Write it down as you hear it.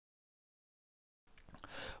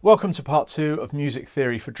Welcome to part 2 of Music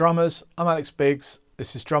Theory for Drummers. I'm Alex Biggs.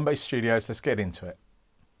 This is Drum Bass Studios. Let's get into it.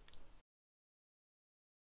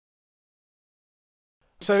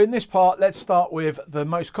 So in this part, let's start with the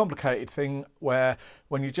most complicated thing where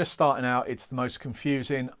when you're just starting out, it's the most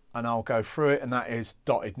confusing, and I'll go through it, and that is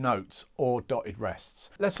dotted notes or dotted rests.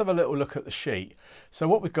 Let's have a little look at the sheet. So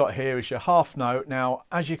what we've got here is your half note. Now,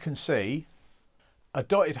 as you can see, a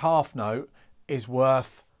dotted half note is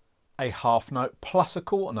worth a half note plus a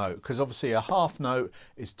quarter note, because obviously a half note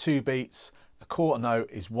is 2 beats, a quarter note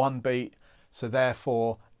is 1 beat, so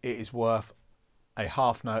therefore it is worth a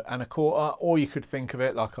half note and a quarter, or you could think of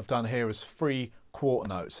it like I've done here as 3 quarter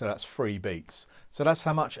notes, so that's 3 beats. So that's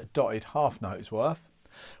how much a dotted half note is worth.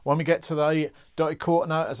 When we get to the dotted quarter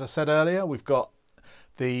note, as I said earlier, we've got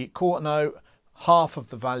the quarter note. Half of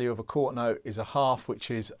the value of a quarter note is a half, which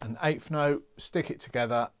is an eighth note. Stick it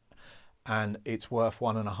together and it's worth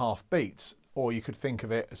 1.5 beats, or you could think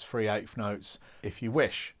of it as 3/8 notes if you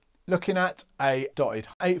wish. Looking at a dotted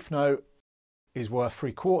eighth note is worth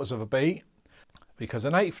 3/4 of a beat, because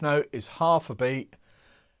an eighth note is half a beat.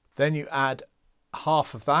 Then you add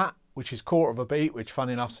half of that, which is quarter of a beat, which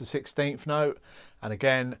funny enough is the 16th note, and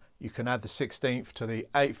again you can add the 16th to the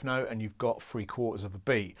eighth note and you've got 3/4 of a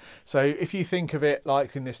beat. So if you think of it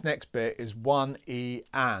like in this next bit is 1 E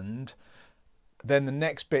and, then the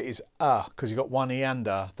next bit is because you've got 1 E and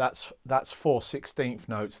that's 4 16th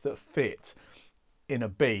notes that fit in a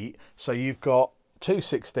beat. So you've got 2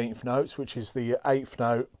 16th notes, which is the eighth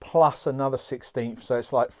note, plus another 16th, so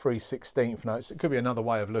it's like 3 16th notes. It could be another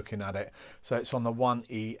way of looking at it. So it's on the 1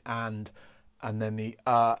 E and then the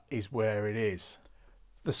is where it is.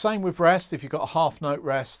 The same with rest. If you've got a half note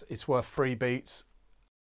rest, it's worth 3 beats.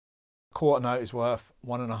 A quarter note is worth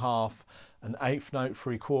 1.5, an eighth note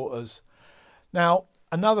 3/4. Now,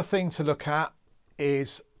 another thing to look at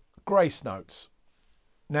is grace notes.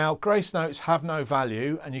 Now, grace notes have no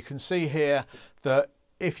value, and you can see here that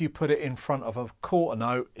if you put it in front of a quarter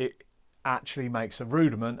note, it actually makes a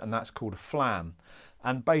rudiment, and that's called a flam.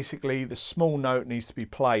 And basically, the small note needs to be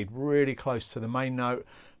played really close to the main note,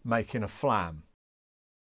 making a flam.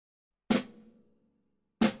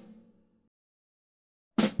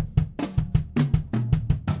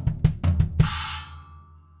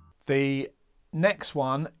 The next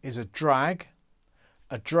one is a drag.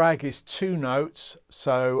 A drag is 2 notes,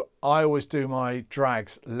 so I always do my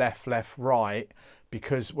drags left, left, right,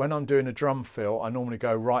 because when I'm doing a drum fill, I normally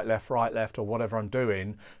go right, left, or whatever I'm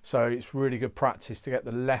doing. So it's really good practice to get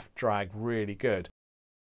the left drag really good.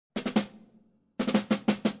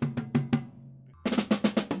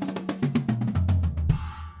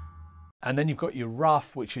 And then you've got your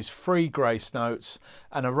rough, which is 3 grace notes,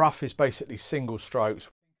 and a rough is basically single strokes.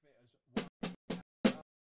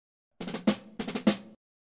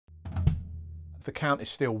 The count is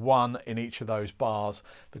still 1 in each of those bars.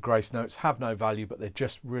 The grace notes have no value, but they're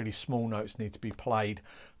just really small notes, need to be played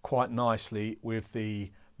quite nicely with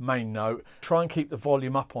the main note. Try and keep the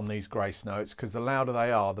volume up on these grace notes, because the louder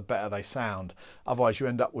they are, the better they sound. Otherwise you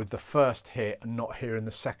end up with the first hit and not hearing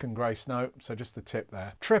the second grace note. So just a tip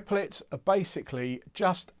there. Triplets are basically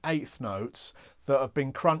just eighth notes that have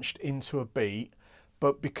been crunched into a beat,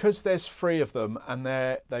 but because there's 3 of them and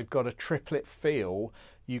they've got a triplet feel,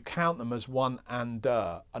 you count them as 1 and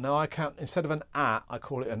and now I count, instead of an I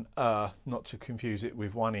call it an not to confuse it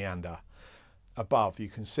with 1 E and above. You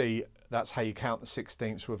can see that's how you count the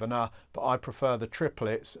 16ths with an but I prefer the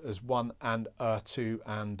triplets as 1 and 2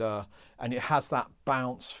 and it has that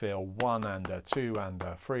bounce feel, 1 and 2 and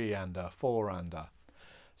 3 and 4 and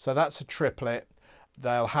So that's a triplet.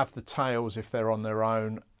 They'll have the tails if they're on their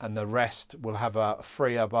own, and the rest will have a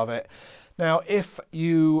 3 above it. Now, if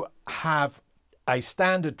you have a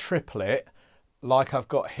standard triplet, like I've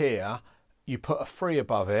got here, you put a 3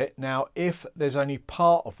 above it. Now, if there's only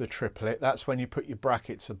part of the triplet, that's when you put your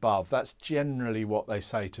brackets above. That's generally what they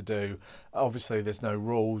say to do. Obviously, there's no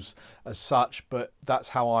rules as such, but that's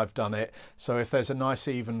how I've done it. So if there's a nice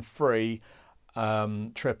even 3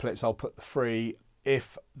 triplets, I'll put the 3.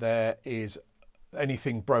 If there is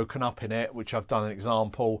anything broken up in it, which I've done an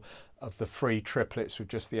example of the 3 triplets with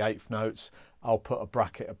just the eighth notes, I'll put a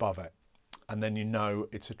bracket above it, and then you know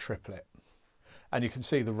it's a triplet. And you can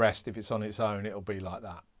see the rest, if it's on its own, it'll be like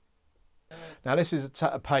that. Now this is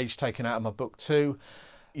a page taken out of my book too.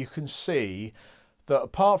 You can see that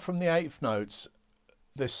apart from the eighth notes,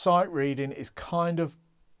 the sight reading is kind of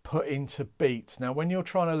put into beats. Now when you're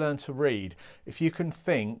trying to learn to read, if you can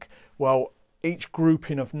think, well, each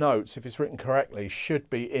grouping of notes, if it's written correctly, should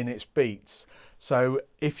be in its beats. So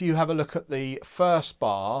if you have a look at the first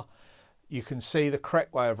bar, you can see the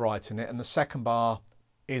correct way of writing it, and the second bar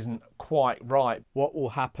isn't quite right. What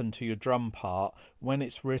will happen to your drum part when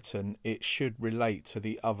it's written, it should relate to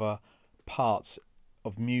the other parts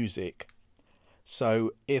of music.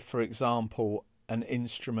 So if, for example, an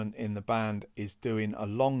instrument in the band is doing a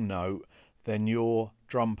long note, then your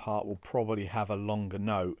drum part will probably have a longer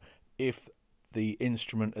note. If the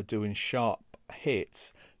instrument are doing sharp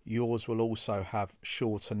hits, yours will also have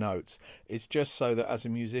shorter notes. It's just so that as a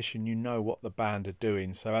musician you know what the band are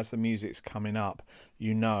doing, so as the music's coming up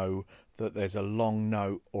you know that there's a long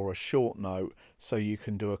note or a short note, so you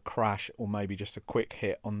can do a crash or maybe just a quick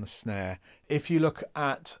hit on the snare. If you look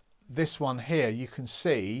at this one here, you can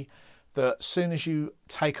see that as soon as you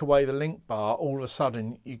take away the link bar, all of a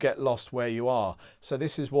sudden you get lost where you are. So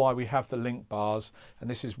this is why we have the link bars, and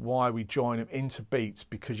this is why we join them into beats,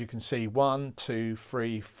 because you can see 1, 2,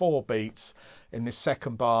 3, 4 beats. In this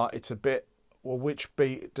second bar, it's a bit, well, which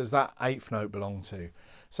beat does that 8th note belong to?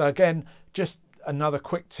 So again, just another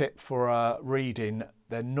quick tip for reading,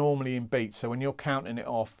 they're normally in beats. So when you're counting it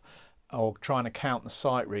off or trying to count the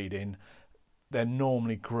sight reading, they're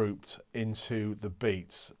normally grouped into the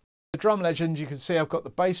beats. The Drum Legend, you can see I've got the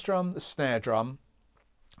bass drum, the snare drum.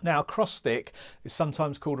 Now, cross stick is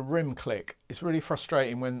sometimes called a rim click. It's really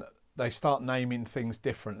frustrating when they start naming things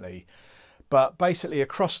differently. But basically a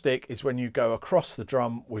cross stick is when you go across the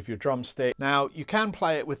drum with your drumstick. Now, you can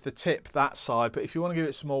play it with the tip that side, but if you want to give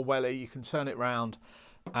it some more welly, you can turn it round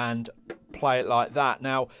and play it like that.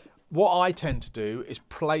 Now, what I tend to do is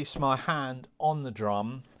place my hand on the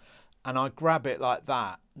drum and I grab it like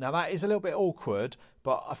that. Now that is a little bit awkward,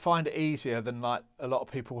 but I find it easier than like a lot of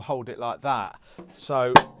people hold it like that.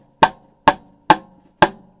 So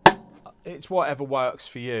it's whatever works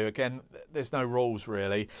for you. Again, there's no rules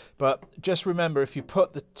really, but just remember, if you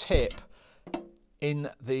put the tip in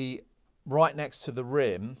the right next to the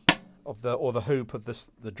rim of the or the hoop of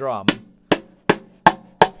the drum,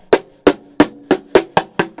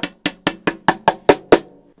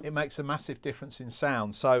 it makes a massive difference in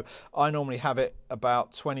sound. So I normally have it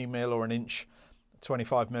about 20 mil or an inch,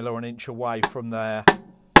 25 mil or an inch away from there.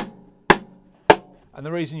 And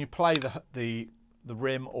the reason you play the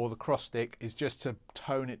rim or the cross stick is just to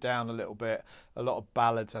tone it down a little bit. A lot of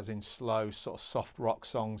ballads, as in slow, sort of soft rock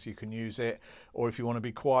songs, you can use it. Or if you want to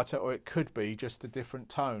be quieter, or it could be just a different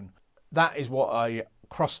tone. That is what a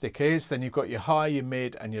cross stick is. Then you've got your high, your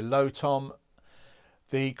mid and your low tom.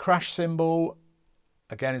 The crash cymbal,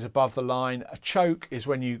 again, is above the line. A choke is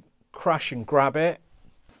when you crash and grab it.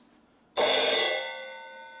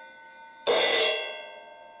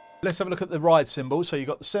 Let's have a look at the ride cymbal. So you've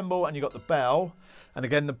got the cymbal and you've got the bell. And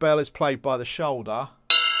again, the bell is played by the shoulder,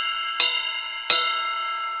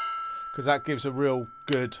 because that gives a real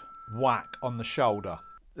good whack on the shoulder.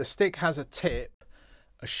 The stick has a tip,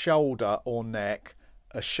 a shoulder or neck,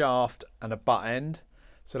 a shaft and a butt end.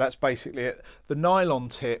 So that's basically it. The nylon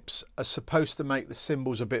tips are supposed to make the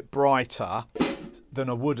cymbals a bit brighter than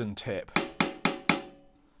a wooden tip.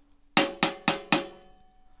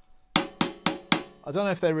 I don't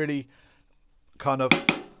know if they're really kind of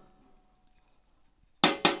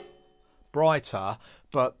brighter,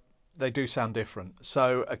 but they do sound different.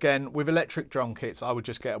 So again, with electric drum kits, I would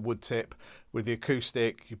just get a wood tip. With the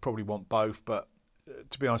acoustic, you probably want both, but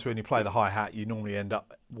to be honest, when you play the hi-hat, you normally end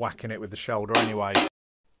up whacking it with the shoulder anyway.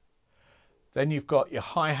 Then you've got your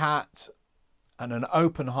hi-hat, and an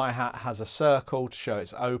open hi-hat has a circle to show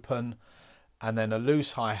it's open, and then a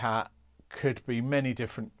loose hi-hat could be many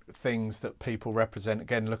different things that people represent.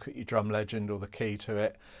 Again, look at your Drum Legend or the key to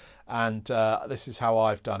it. And this is how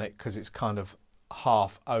I've done it, because it's kind of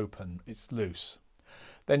half open, it's loose.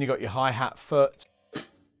 Then you've got your hi-hat foot.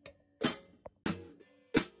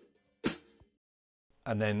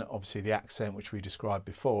 And then obviously the accent, which we described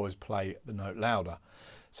before, is play the note louder.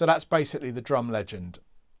 So that's basically the Drum Legend.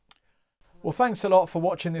 Well, thanks a lot for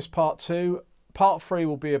watching this part 2. Part 3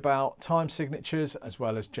 will be about time signatures as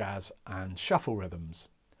well as jazz and shuffle rhythms.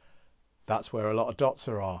 That's where a lot of dots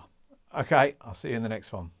are. Okay, I'll see you in the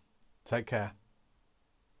next one. Take care.